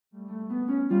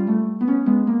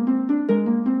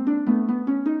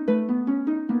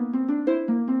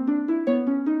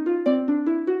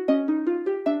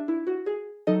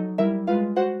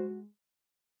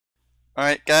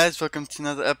Alright guys, welcome to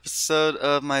another episode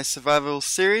of my survival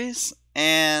series,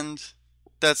 and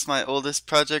that's my oldest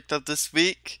project of this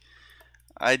week.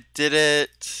 I did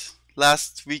it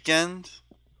last weekend.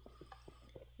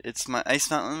 It's my ice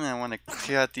mountain and I want to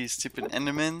clear out these stupid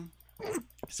endermen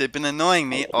because they've been annoying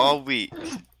me all week.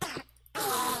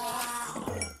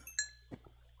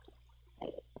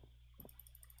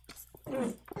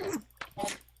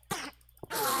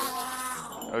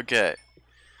 Okay,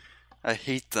 I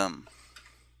hate them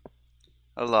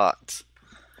a lot.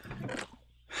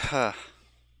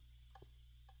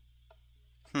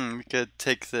 We could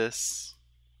take this.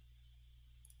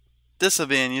 This'll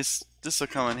be in use. This'll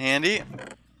come in handy.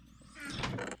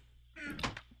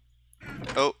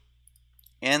 Oh,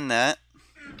 and that.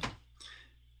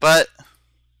 But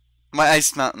my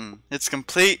ice mountain, it's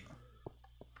complete.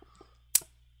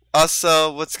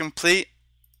 Also, what's complete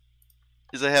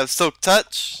is I have soak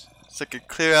touch, so I could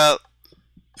clear out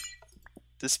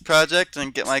this project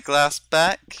and get my glass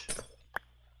back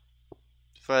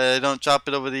if I don't drop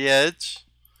it over the edge.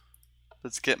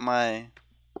 Let's get my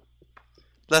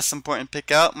less important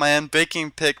pick out. My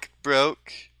unbreaking pick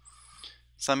broke,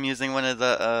 so I'm using one of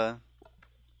the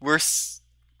worse,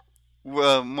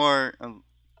 more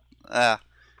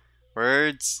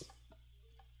words.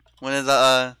 One of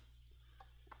the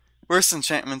worst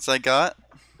enchantments I got,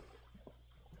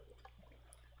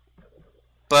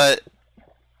 but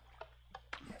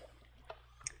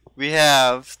we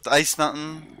have the ice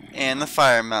mountain and the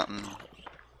fire mountain,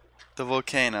 the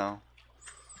volcano.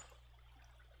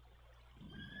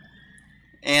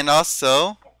 And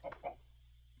also,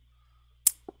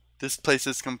 this place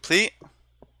is complete.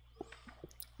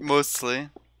 Mostly.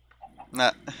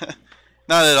 Not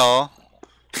not at all.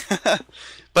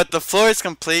 But the floor is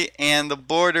complete and the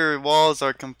border walls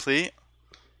are complete.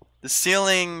 The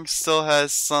ceiling still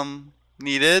has some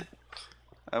needed.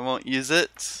 I won't use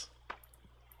it,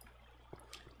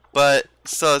 but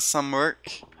still has some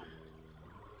work.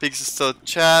 Pigs are still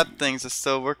trapped, things are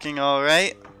still working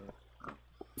alright.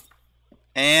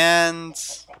 And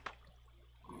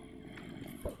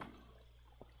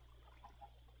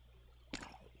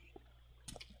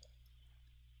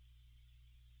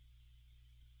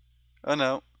oh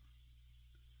no.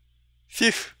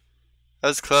 Phew. That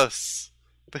was close.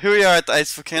 But here we are at the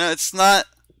ice volcano. It's not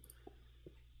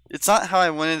how I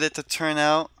wanted it to turn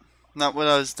out. Not what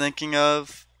I was thinking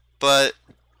of, but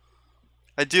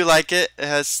I do like it. It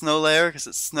has snow layer because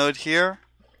it snowed here.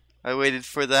 I waited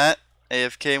for that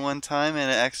AFK one time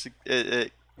and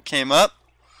it came up.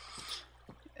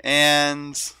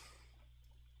 And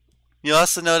you'll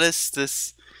also notice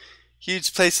this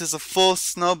huge place is a full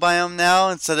snow biome now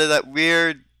instead of that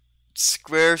weird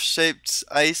square shaped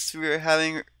ice we were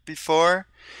having before.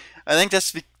 I think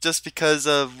that's just because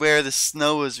of where the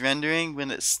snow was rendering when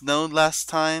it snowed last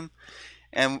time,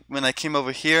 and when I came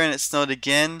over here and it snowed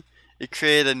again, it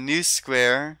created a new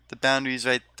square, the boundaries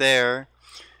right there,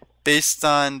 based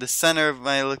on the center of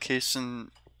my location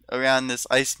around this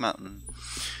ice mountain.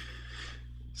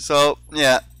 So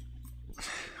yeah,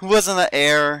 it wasn't an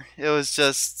error, it was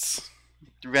just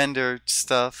rendered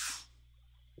stuff.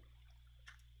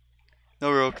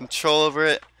 No real control over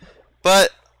it. But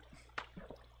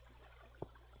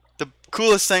the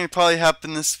coolest thing that probably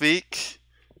happened this week,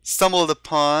 stumbled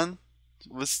upon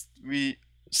me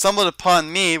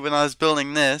when I was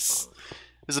building this.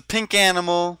 It was a pink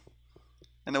animal,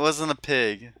 and it wasn't a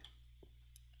pig.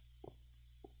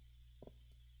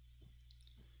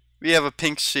 We have a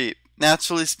pink sheep.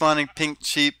 Naturally spawning pink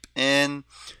sheep in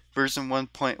version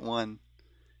 1.1.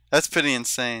 That's pretty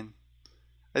insane.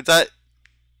 I thought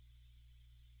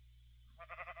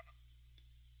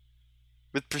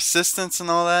with persistence and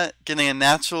all that, getting a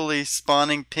naturally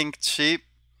spawning pink sheep,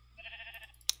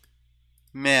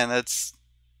 man, that's...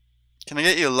 Can I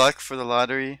get you luck for the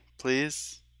lottery,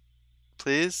 please?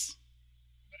 Please?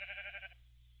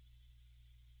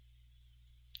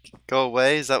 Go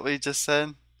away? Is that what you just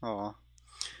said? Oh.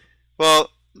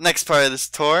 Well, next part of this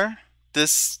tour.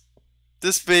 This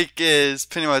week is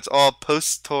pretty much all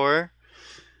post-tour.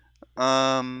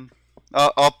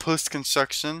 All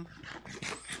post-construction.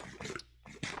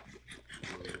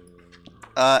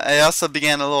 I also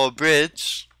began a little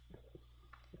bridge.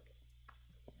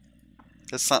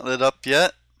 It's not lit up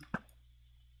yet.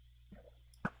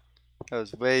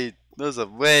 Those are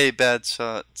way bad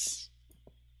shots.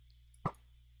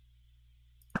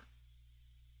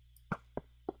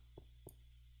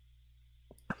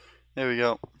 There we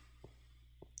go.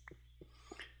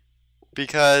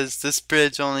 Because this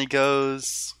bridge only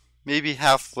goes maybe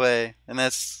halfway, and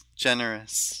that's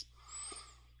generous.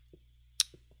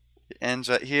 It ends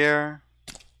right here.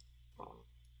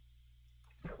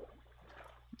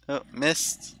 Oh,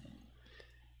 missed.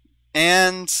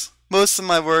 And most of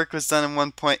my work was done in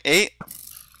 1.8,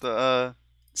 the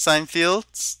sign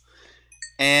fields.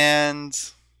 And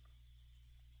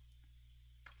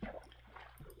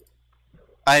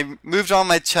I moved all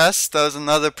my chests. That was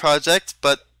another project,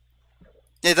 but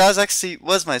yeah, that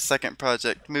was my second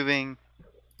project.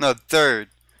 Third.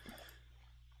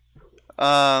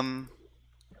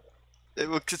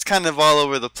 It's kind of all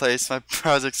over the place, my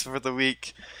projects for the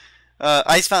week.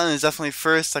 Ice Mountain is definitely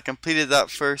first. I completed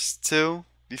that first too,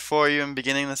 before even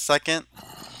beginning the second.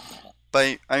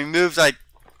 But I moved like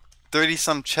 30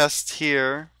 some chests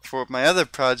here for my other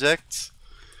project,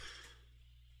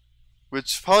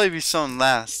 which will probably be shown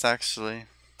last actually,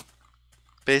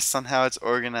 based on how it's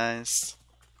organized.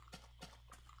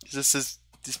 These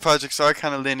projects are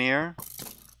kind of linear.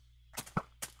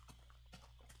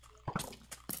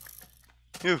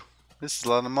 Ooh, this is a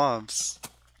lot of mobs.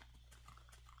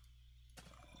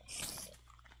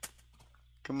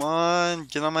 Come on,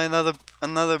 get on my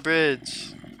another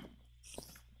bridge.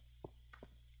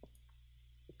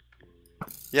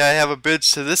 Yeah, I have a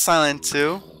bridge to this island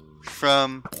too.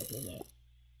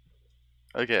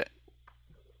 Okay.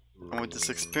 And with this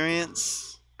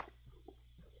experience.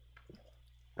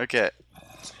 Okay.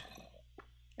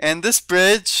 And this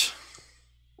bridge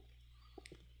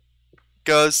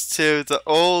goes to the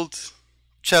old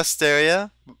chest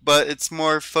area, but it's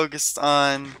more focused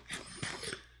on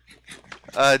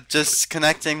just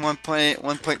connecting 1.8,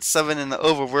 1.7 in the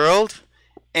overworld.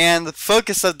 And the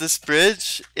focus of this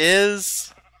bridge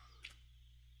is,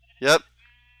 yep,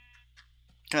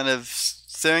 kind of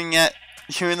staring at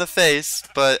you in the face,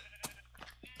 but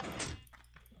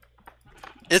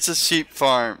it's a sheep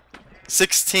farm.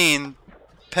 16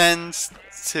 pens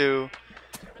to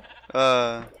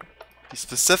be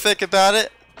specific about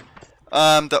it.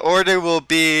 The order will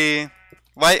be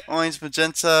white, orange,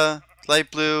 magenta,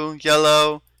 light blue,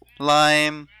 yellow,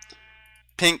 lime,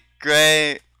 pink,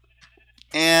 gray,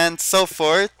 and so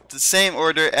forth. The same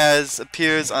order as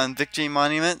appears on victory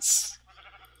monuments.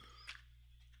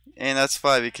 And that's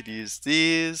why we could use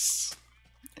these.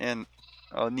 And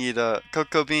I'll need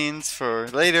cocoa beans for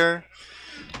later.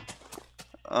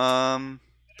 But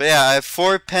yeah, I have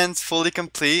 4 pens fully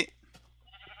complete.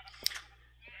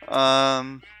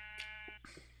 A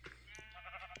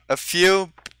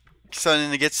few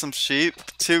starting to get some sheep.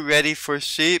 2 ready for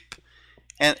sheep.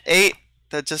 And 8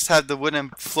 that just have the wooden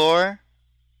floor.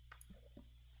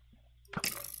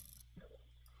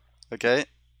 Okay.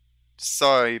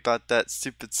 Sorry about that,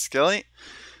 stupid skelly.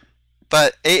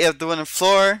 But 8 of the wooden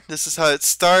floor. This is how it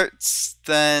starts.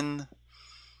 Then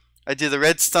I do the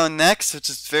redstone next, which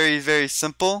is very, very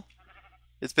simple.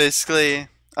 It's basically,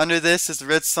 under this is the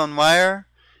redstone wire,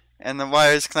 and the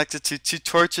wire is connected to 2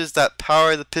 torches that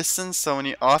power the pistons. So when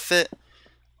you off it,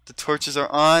 the torches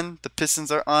are on, the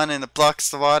pistons are on, and it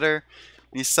blocks the water.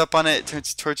 When you step on it, it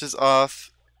turns the torches off,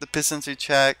 the pistons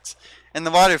retract, and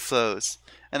the water flows.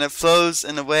 And it flows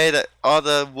in a way that all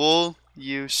the wool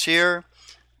you shear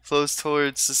flows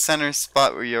towards the center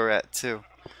spot where you're at too.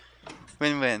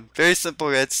 Win-win. Very simple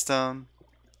redstone.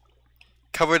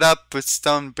 Covered up with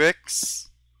stone bricks.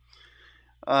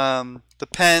 The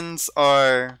pens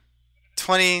are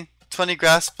 20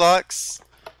 grass blocks,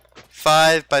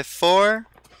 5 by 4,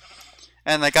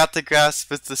 and I got the grass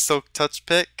with the soak touch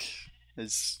pick.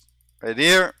 Is right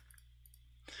here.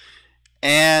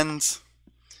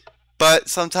 But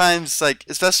sometimes, like,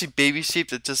 especially baby sheep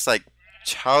that just like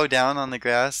chow down on the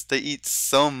grass, they eat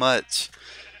so much.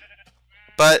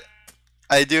 But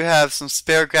I do have some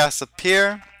spare grass up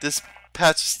here. This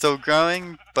patch is still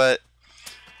growing, but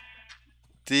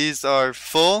these are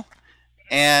full,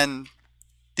 and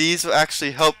these will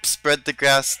actually help spread the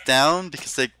grass down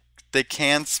because they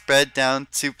can spread down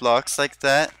 2 blocks like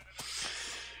that.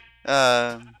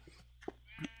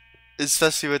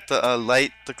 Especially with the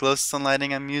the glowstone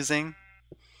lighting I'm using,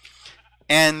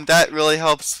 and that really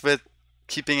helps with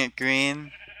keeping it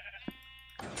green.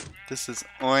 This is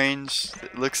orange.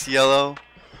 It looks yellow,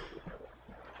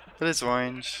 but it's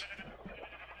orange.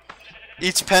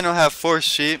 Each pen will have 4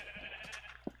 sheep,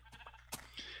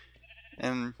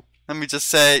 and let me just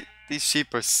say, these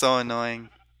sheep are so annoying.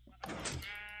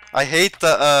 I hate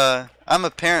I'm a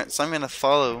parent, so I'm gonna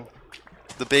follow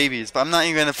the babies, but I'm not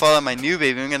even gonna follow my new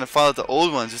baby. I'm gonna follow the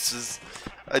old ones, which is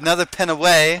another pen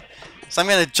away. So I'm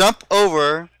gonna jump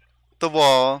over the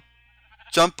wall,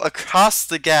 jump across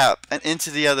the gap, and into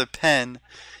the other pen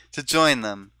to join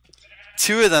them.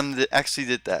 2 of them actually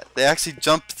did that. They actually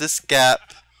jumped this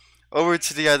gap over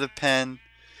to the other pen,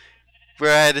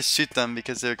 where I had to shoot them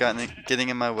because they were getting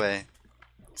in my way.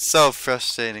 So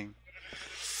frustrating.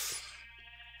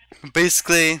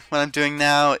 Basically, what I'm doing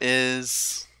now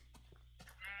is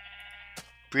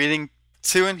breeding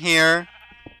 2 in here,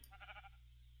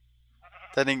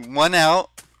 letting 1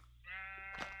 out,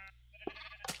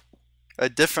 a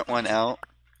different 1 out,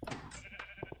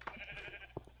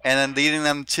 and then leading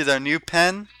them to their new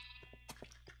pen.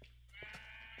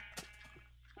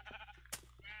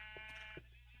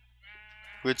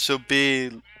 Which will be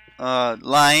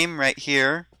lime right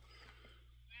here.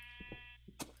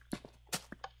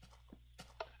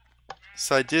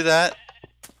 So I do that.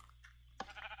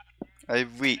 I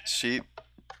have wheat sheep.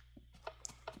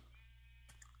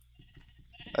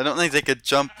 I don't think they could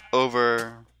jump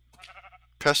over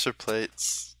pressure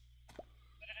plates.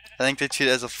 I think they treat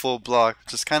it as a full block,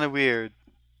 which is kind of weird.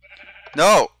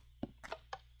 No!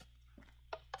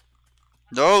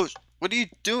 No! What are you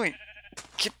doing?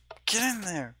 Get in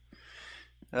there!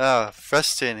 Ah,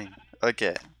 frustrating.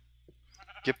 Okay.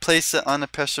 You place it on a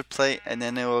pressure plate and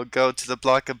then it will go to the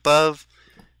block above,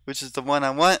 which is the one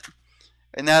I want.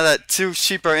 And now that 2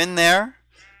 sheep are in there,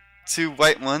 2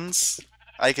 white ones,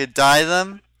 I could dye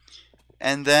them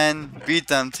and then breed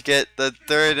them to get the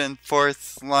 3rd and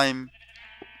 4th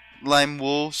lime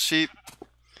wool sheep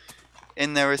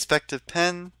in their respective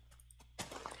pen.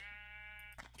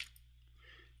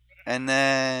 And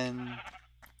then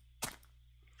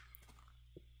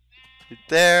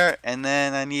there, and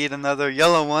then I need another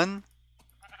yellow one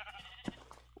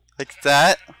like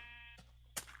that.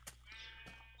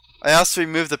 I also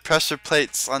removed the pressure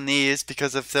plates on these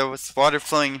because if there was water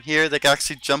flowing here, they could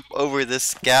actually jump over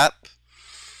this gap,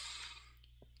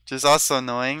 which is also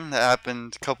annoying. That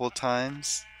happened a couple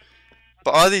times.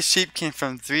 But all these sheep came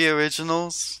from 3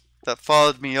 originals that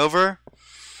followed me over.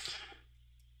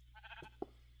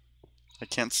 I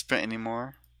can't sprint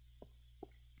anymore.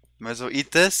 Might as well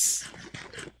eat this.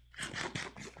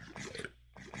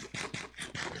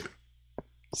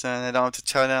 So I don't have to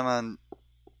chow down on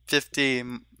 50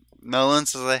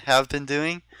 melons as I have been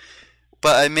doing.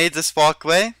 But I made this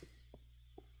walkway.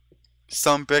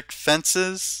 Stone brick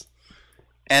fences.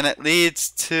 And it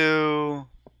leads to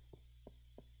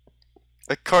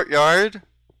a courtyard.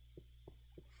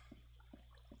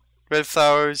 Red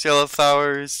flowers, yellow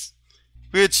flowers.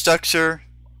 Weird structure.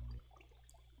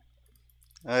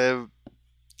 I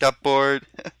got bored.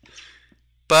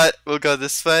 But we'll go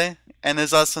this way. And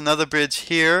there's also another bridge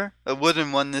here, a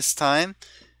wooden one this time.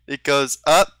 It goes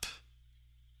up,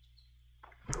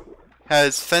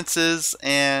 has fences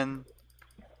and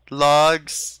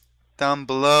logs down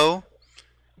below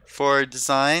for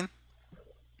design.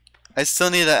 I still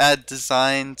need to add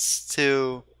design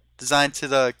to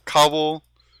the cobble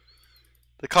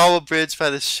bridge by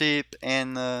the sheep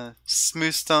and the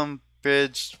smooth stone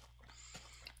bridge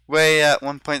way at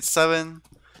 1.7.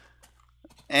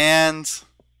 And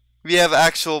we have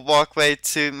actual walkway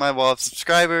to my wall of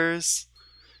subscribers.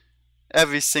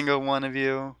 Every single one of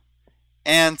you.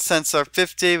 And since our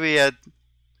 50, we had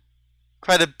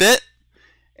quite a bit.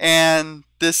 And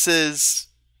this is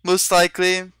most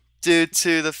likely due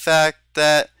to the fact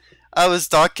that I was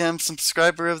Docam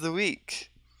Subscriber of the Week.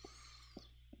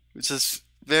 Which is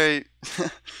very...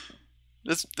 that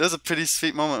was a pretty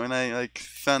sweet moment when I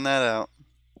found that out.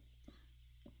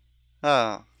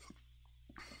 Ah.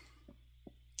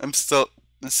 It still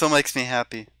makes me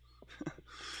happy.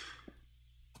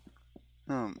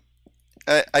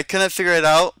 I couldn't figure it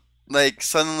out. Like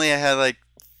suddenly I had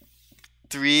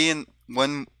 3 in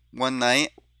one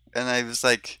night, and I was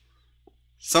like,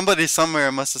 somebody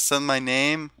somewhere must have said my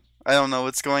name. I don't know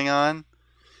what's going on,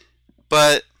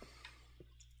 but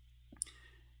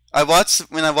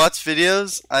when I watch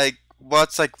videos, I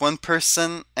watch one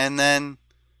person and then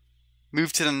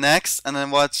move to the next, and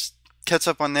then catch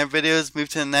up on their videos, move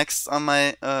to the next on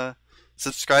my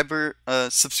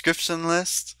subscription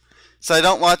list. So I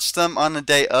don't watch them on the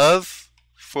day of,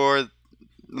 for the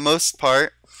most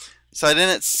part. So I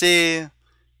didn't see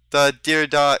the Dear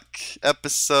Doc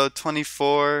episode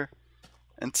 24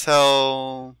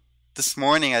 until this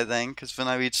morning, I think, because when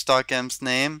I reached Doc M's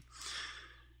name.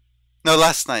 No,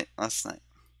 last night.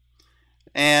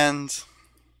 And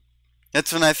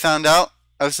that's when I found out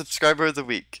I was Subscriber of the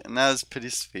Week, and that was pretty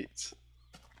sweet.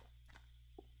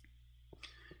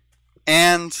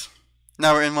 And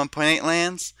now we're in 1.8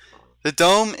 lands. The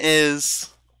dome it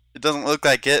doesn't look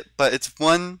like it, but it's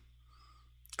 1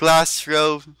 glass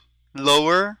row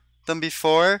lower than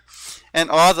before,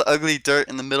 and all the ugly dirt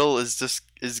in the middle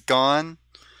is gone.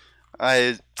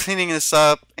 I'm cleaning this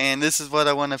up, and this is what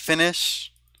I want to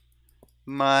finish.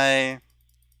 My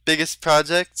biggest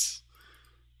project,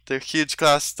 the huge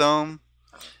glass dome.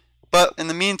 But in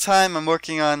the meantime, I'm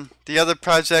working on the other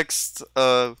projects,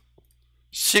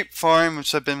 sheep farm,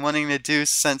 which I've been wanting to do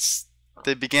since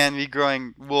they began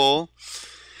regrowing wool.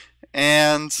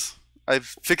 And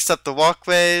I've fixed up the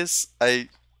walkways. I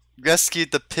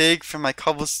rescued the pig from my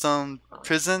cobblestone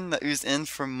prison that he was in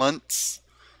for months.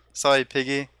 Sorry,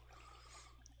 piggy.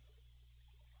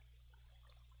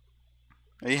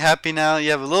 Are you happy now?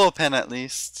 You have a little pen at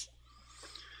least.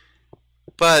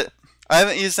 But I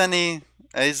haven't used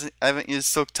I haven't used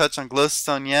Silk Touch on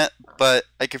glowstone yet, but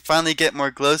I can finally get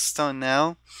more glowstone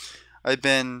now. I've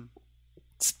been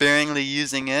sparingly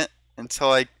using it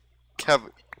until I have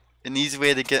an easy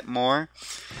way to get more.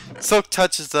 Silk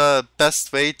Touch is the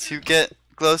best way to get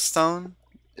glowstone.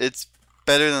 It's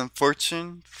better than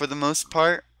Fortune for the most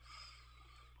part,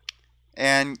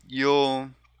 and you'll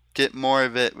get more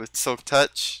of it with Silk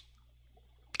Touch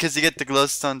because you get the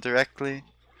glowstone directly.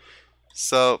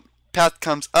 So path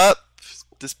comes up,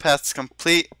 this path's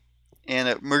complete, and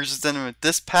it merges in with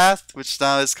this path, which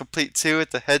now is complete too,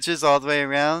 with the hedges all the way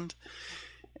around.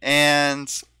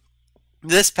 And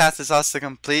this path is also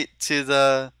complete to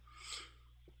the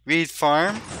reed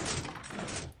farm,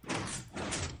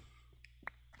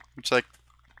 which I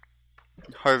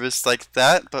harvest like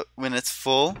that, but when it's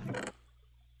full.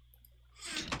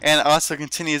 And it also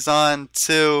continues on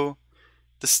to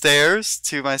the stairs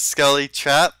to my skelly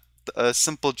trap, a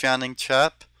simple drowning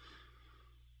trap.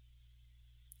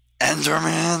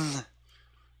 Enderman!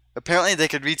 Apparently they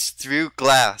could reach through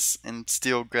glass and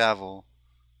steal gravel.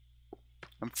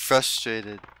 I'm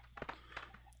frustrated.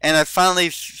 And I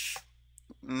finally...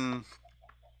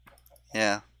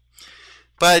 yeah.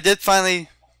 But I did finally...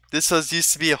 This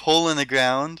used to be a hole in the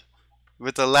ground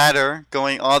with a ladder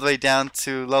going all the way down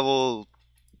to level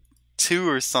 2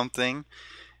 or something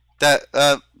that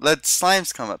let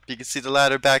slimes come up. You can see the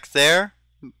ladder back there.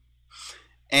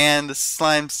 And the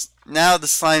slimes... Now the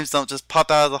slimes don't just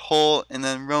pop out of the hole and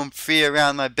then roam free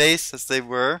around my base as they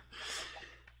were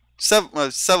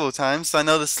several times. So I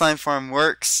know the slime farm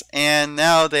works, and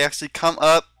now they actually come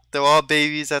up. They're all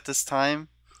babies at this time.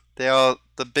 The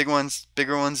bigger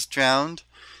ones drowned.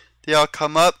 They all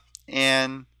come up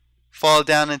and fall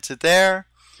down into there,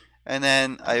 and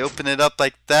then I open it up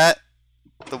like that.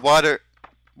 The water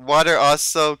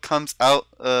also comes out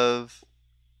of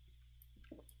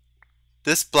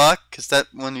this block, because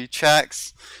that one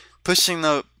retracts, pushing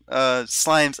the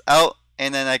slimes out,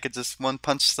 and then I could just one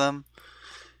punch them.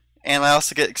 And I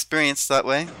also get experience that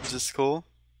way, which is cool.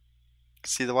 You can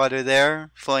see the water there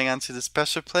flowing onto this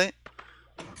pressure plate.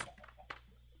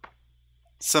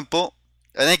 Simple.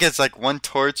 I think it's like 1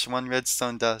 torch, 1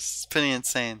 redstone dust. It's pretty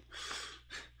insane.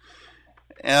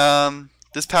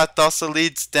 This path also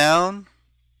leads down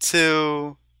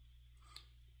to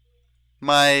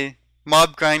my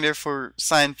mob grinder for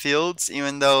Cyan Fields,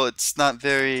 even though it's not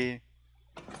very...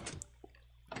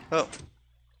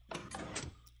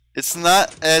 It's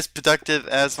not as productive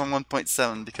as on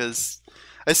 1.7 because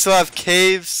I still have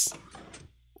caves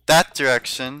that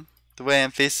direction, the way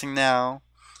I'm facing now.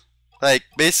 Like,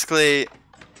 basically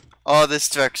all this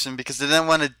direction, because I didn't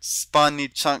want to spawn new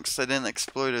chunks. I didn't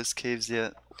explore those caves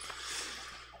yet.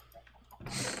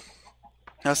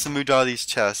 I also moved all these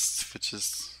chests, which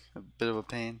is a bit of a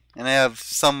pain. And I have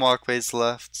some walkways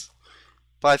left.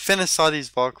 But I finished all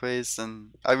these walkways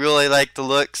and I really like the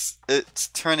looks. It's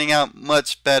turning out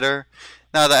much better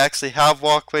now that I actually have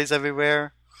walkways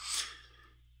everywhere.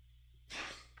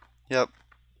 Yep.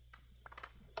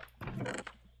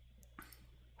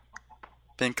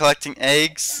 Been collecting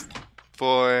eggs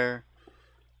for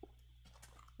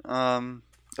a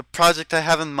project I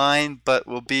have in mind, but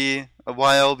will be a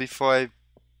while before I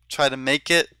try to make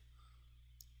it.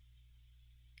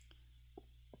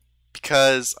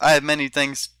 Because I have many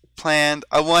things planned.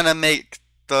 I want to make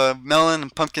the melon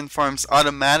and pumpkin farms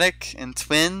automatic in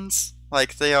twins,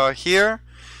 like they are here.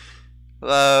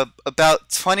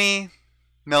 About 20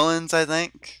 melons, I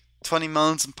think. 20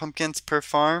 melons and pumpkins per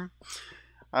farm.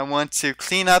 I want to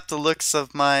clean up the looks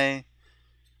of my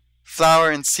flower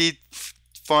and seed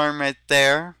farm right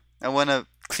there. I want to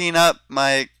clean up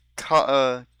my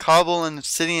cobble and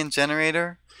obsidian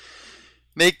generator.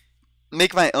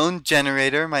 Make my own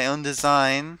generator, my own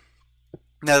design,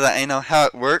 now that I know how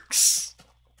it works.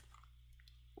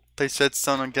 Place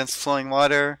redstone against flowing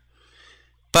water.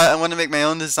 But I want to make my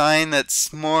own design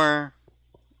that's more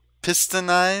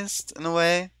pistonized in a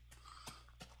way.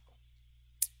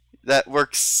 That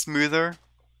works smoother.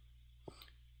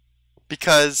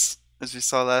 Because, as we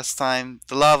saw last time,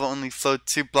 the lava only flowed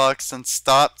 2 blocks and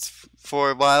stopped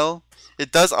for a while.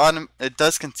 It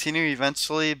does continue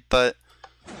eventually, but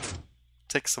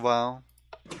takes a while.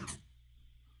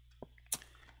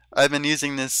 I've been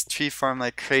using this tree farm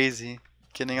like crazy.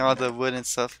 getting all the wood and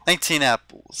stuff. 19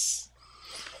 apples.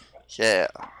 Yeah.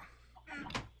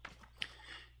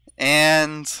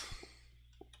 And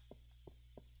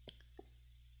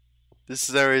this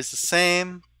is always the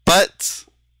same, but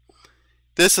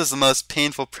this is the most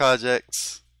painful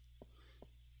project.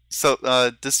 So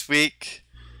this week,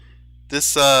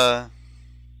 this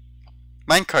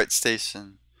minecart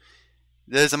station.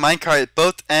 There's a minecart at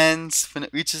both ends. When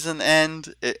it reaches an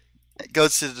end, it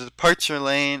goes to the departure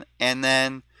lane, and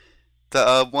then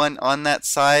the one on that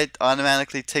side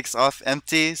automatically takes off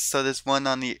empty. So there's one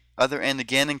on the other end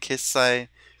again in case I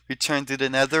return to the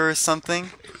nether or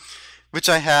something, which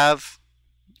I have,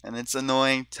 and it's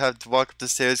annoying to have to walk up the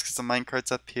stairs because the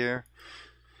minecart's up here.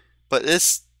 But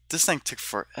this thing took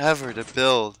forever to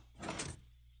build.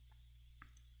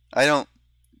 I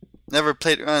never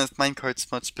played around with minecarts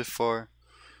much before,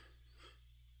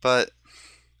 but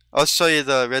I'll show you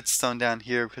the redstone down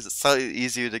here because it's slightly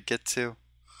easier to get to.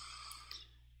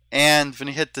 And when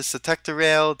you hit this detector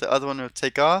rail, the other one will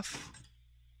take off.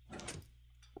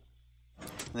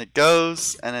 And it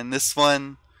goes, and then this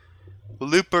one will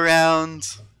loop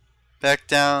around, back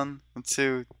down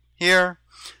into here.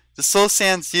 The soul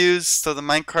sand's used so the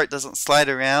minecart doesn't slide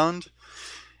around,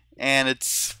 and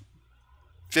it's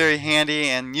very handy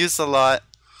and used a lot.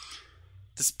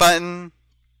 This button,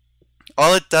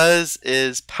 all it does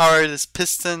is power this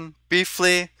piston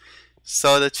briefly,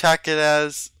 so the track it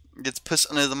has gets pushed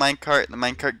under the minecart, and the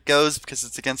minecart goes because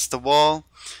it's against the wall,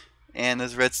 and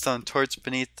there's a redstone torch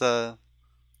beneath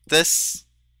this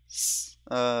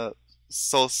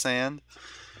soul sand.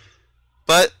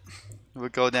 But we'll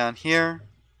go down here.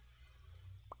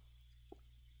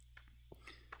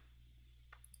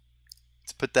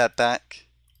 Let's put that back.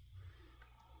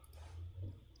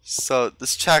 So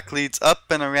this track leads up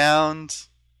and around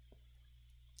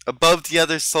above the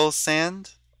other soul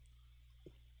sand.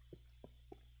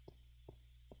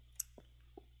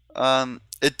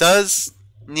 It does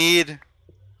need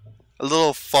a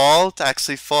little fall to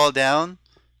actually fall down,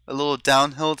 a little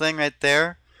downhill thing right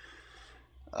there,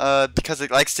 because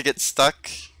it likes to get stuck.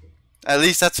 At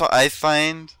least that's what I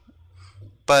find.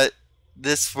 But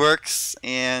this works,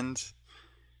 and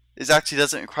it actually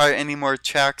doesn't require any more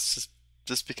tracks,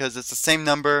 just because it's the same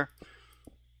number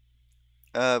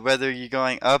whether you're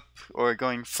going up or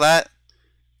going flat.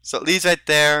 So it leads right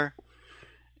there,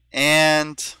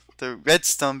 and the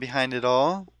redstone behind it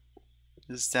all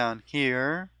is down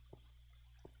here,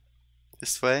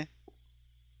 this way.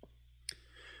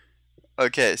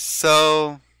 Okay,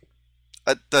 so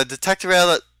the detector rail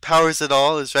that powers it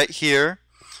all is right here.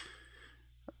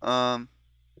 No.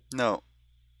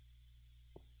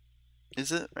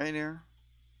 Is it right here?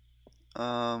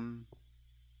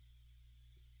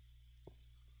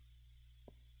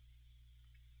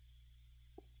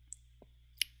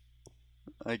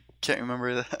 I can't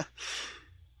remember that.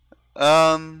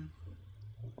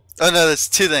 Oh no, there's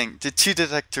two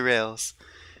detector rails.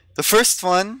 The first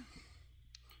one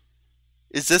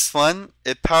is this one.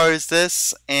 It powers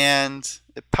this, and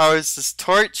it powers this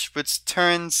torch, which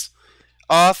turns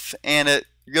off, and it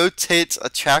rotates a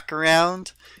track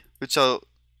around, which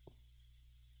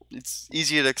it's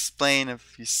easier to explain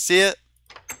if you see it.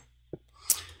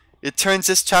 It turns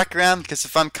this track around because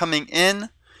if I'm coming in,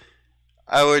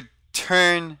 I would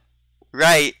turn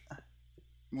right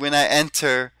when I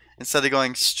enter instead of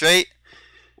going straight,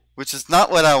 which is not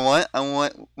what I want. I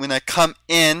want, when I come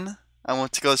in, I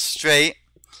want to go straight.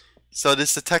 So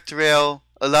this detector rail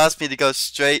allows me to go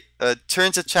straight,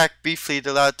 turns the track briefly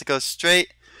to allow it to go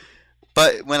straight,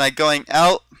 but when I'm going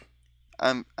out,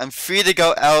 I'm free to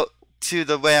go out to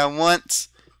the way I want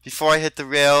before I hit the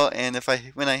rail. And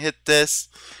when I hit this,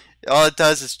 all it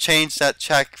does is change that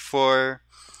track for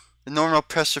the normal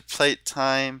pressure plate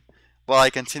time while I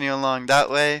continue along that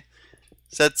way.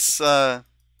 So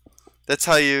that's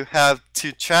how you have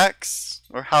two tracks,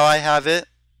 or how I have it.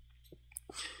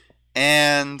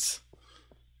 And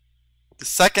the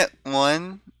second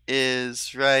one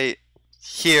is right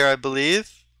here, I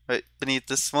believe, right beneath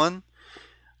this one.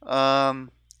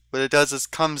 What it does is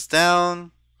comes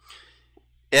down.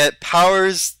 It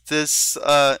powers this.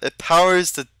 It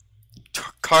powers the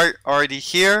cart already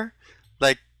here,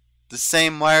 like the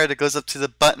same wire that goes up to the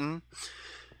button.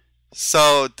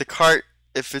 So the cart,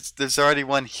 if there's already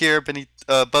one here beneath,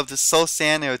 above the soul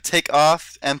sand, it would take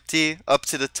off empty up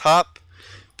to the top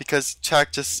because the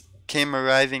track just came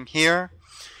arriving here.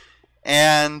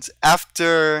 And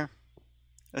after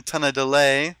a ton of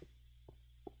delay,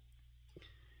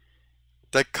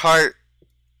 the cart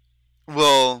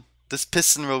this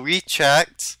piston will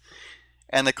retract,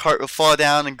 and the cart will fall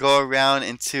down and go around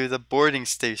into the boarding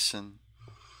station.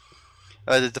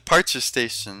 the departure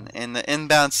station, and the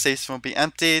inbound station will be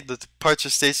emptied. The departure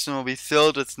station will be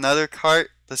filled with another cart,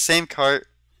 the same cart,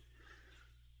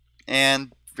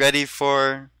 and ready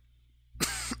for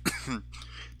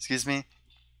excuse me,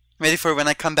 ready for when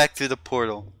I come back through the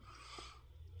portal,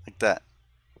 like that.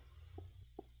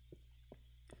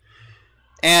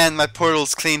 And my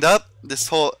portal's cleaned up. This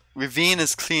whole ravine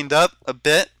is cleaned up a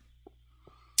bit.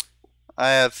 I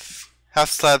have half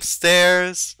slab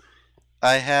stairs.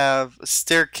 I have a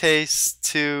staircase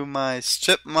to my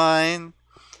strip mine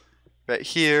right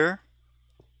here,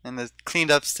 and a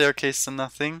cleaned up staircase to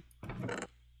nothing.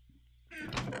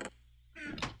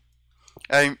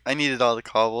 I needed all the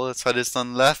cobble, that's why there's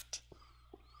none left.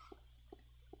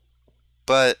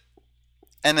 But,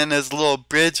 and then there's a little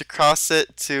bridge across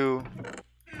it to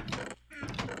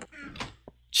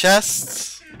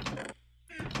chests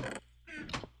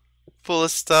full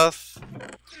of stuff.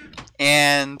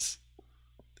 And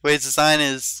the way it's designed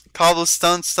is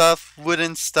cobblestone stuff,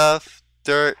 wooden stuff,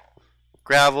 dirt,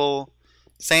 gravel,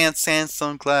 sand,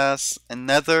 sandstone, glass, and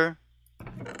nether.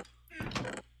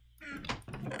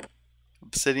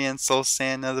 Obsidian, soul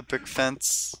sand, nether brick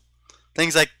fence,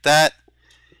 things like that.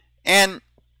 And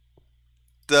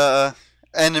the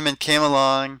enderman came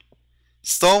along,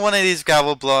 stole one of these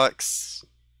gravel blocks.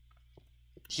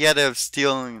 He had to have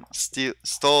stole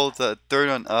the third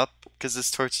one up because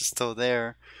this torch is still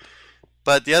there.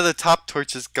 But the other top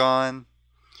torch is gone.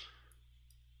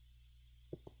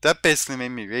 That basically made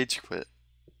me rage quit.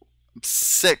 I'm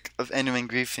sick of enderman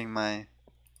griefing my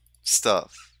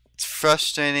stuff. It's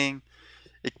frustrating.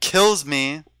 It kills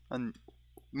me on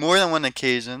more than one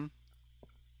occasion,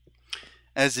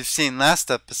 as you've seen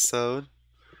last episode.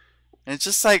 And it's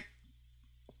just like,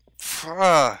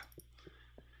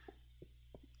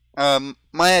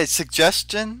 my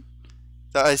suggestion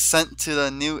that I sent to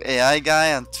the new AI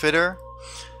guy on Twitter,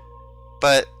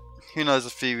 but who knows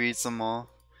if he reads them all.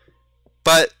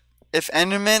 But if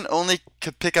endermen only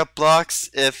could pick up blocks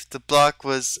if the block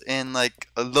was in like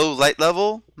a low light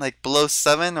level, like below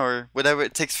 7 or whatever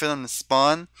it takes for them to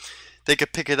spawn, they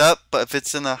could pick it up, but if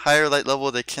it's in a higher light level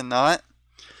they cannot.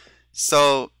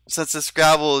 So since this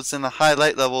gravel is in a high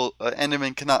light level,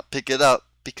 enderman cannot pick it up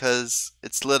because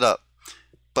it's lit up.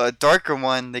 But a darker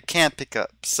one they can't pick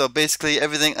up. So basically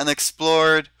everything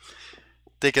unexplored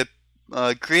they could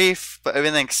grief, but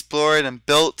everything explored and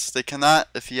built they cannot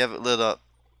if you have it lit up.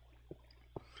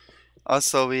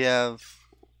 Also, we have,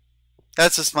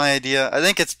 that's just my idea. I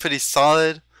think it's pretty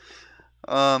solid.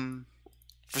 For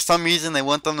some reason, they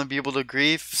want them to be able to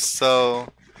grief,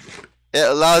 so it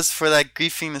allows for that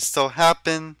griefing to still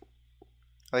happen.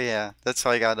 Oh yeah, that's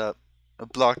how I got up. A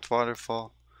blocked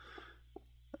waterfall.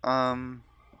 And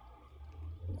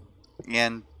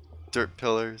dirt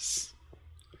pillars.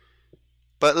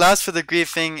 But it allows for the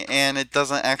griefing, and it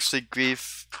doesn't actually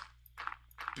grief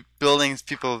buildings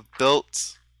people have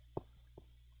built.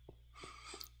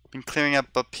 Been clearing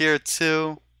up here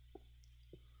too.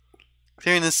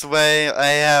 Clearing this away, I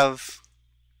have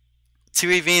 2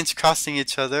 ravines crossing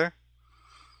each other.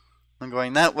 One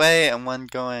going that way and one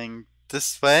going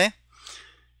this way.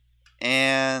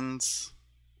 And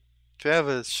do I have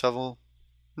a shovel?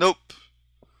 Nope.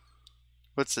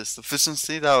 What's this?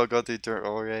 Efficiency? That will go through dirt,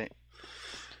 alright.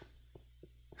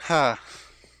 Huh.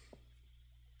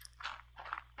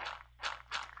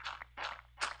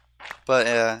 But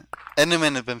yeah,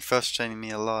 endermen have been frustrating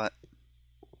me a lot.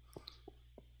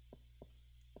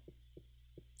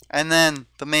 And then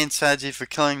the main strategy for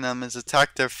killing them is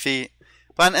attack their feet.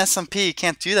 But on SMP you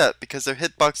can't do that because their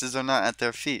hitboxes are not at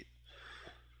their feet.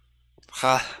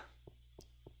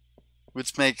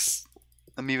 Which makes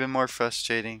them even more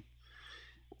frustrating.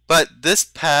 But this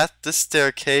path, this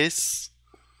staircase,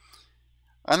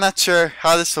 I'm not sure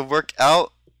how this will work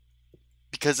out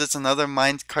because it's another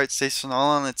minecart station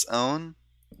all on its own.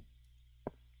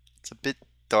 It's a bit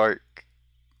dark.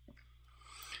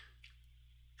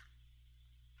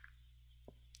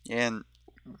 And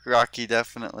rocky,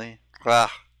 definitely.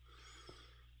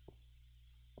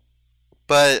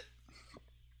 But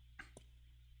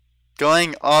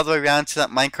going all the way around to that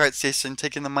minecart station,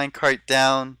 taking the minecart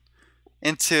down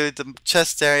into the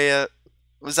chest area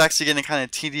was actually getting kind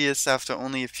of tedious after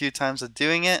only a few times of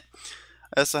doing it.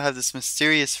 I also have this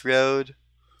mysterious road.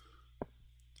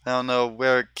 I don't know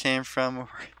where it came from or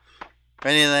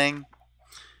anything.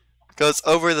 It goes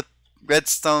over the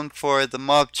redstone for the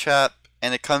mob trap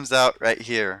and it comes out right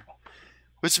here.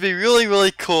 Which would be really,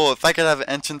 really cool if I could have an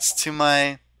entrance to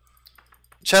my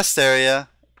chest area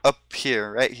up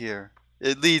here, right here.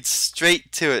 It leads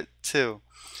straight to it too.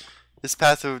 This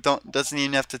path doesn't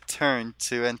even have to turn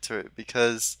to enter it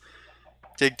because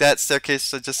dig that staircase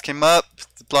that just came up.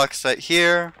 The block's right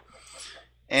here.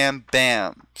 And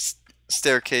bam.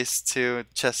 Staircase to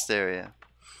chest area.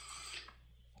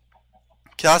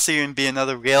 Could also even be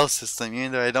another rail system,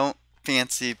 even though I don't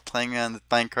fancy playing around with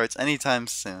minecarts anytime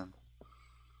soon.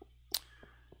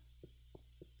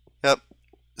 Yep.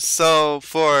 So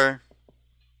for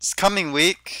this coming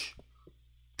week,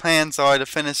 plans are to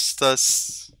finish the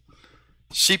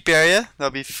sheep area. That'll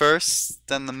be first,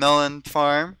 then the melon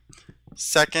farm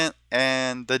second,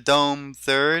 and the dome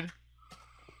third.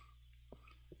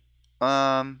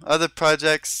 Other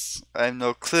projects, I have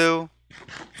no clue,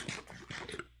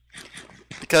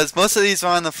 because most of these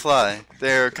are on the fly.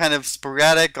 They're kind of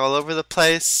sporadic, all over the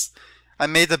place. I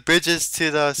made the bridges to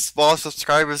the small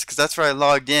subscribers because that's where I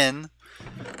logged in,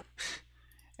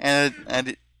 and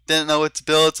I didn't know what to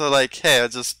build, so like, hey, I'll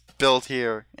just build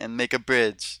here and make a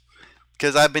bridge,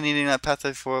 because I've been eating that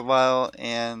pathway for a while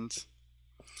and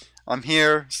I'm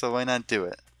here, so why not do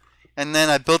it? And then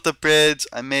I built the bridge,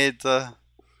 I made the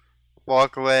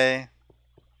walkway,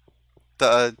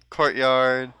 the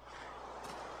courtyard,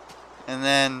 and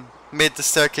then made the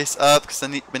staircase up because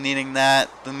I've been needing that.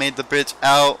 Then made the bridge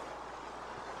out,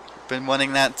 been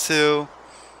wanting that too.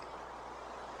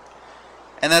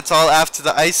 And that's all after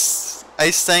the ice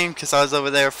thing, because I was over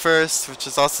there first, which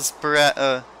is also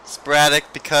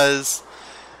sporadic because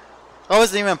I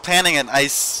wasn't even planning an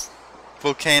ice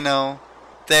volcano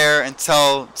there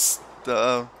until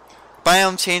the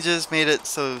biome changes made it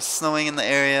so it was snowing in the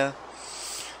area.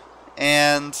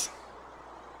 And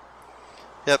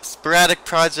yep, sporadic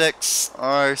projects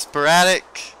are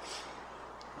sporadic.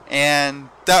 And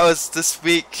that was this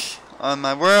week on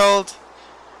my world.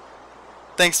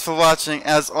 Thanks for watching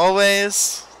as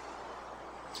always.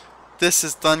 This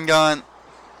is Thungon.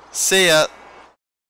 See ya.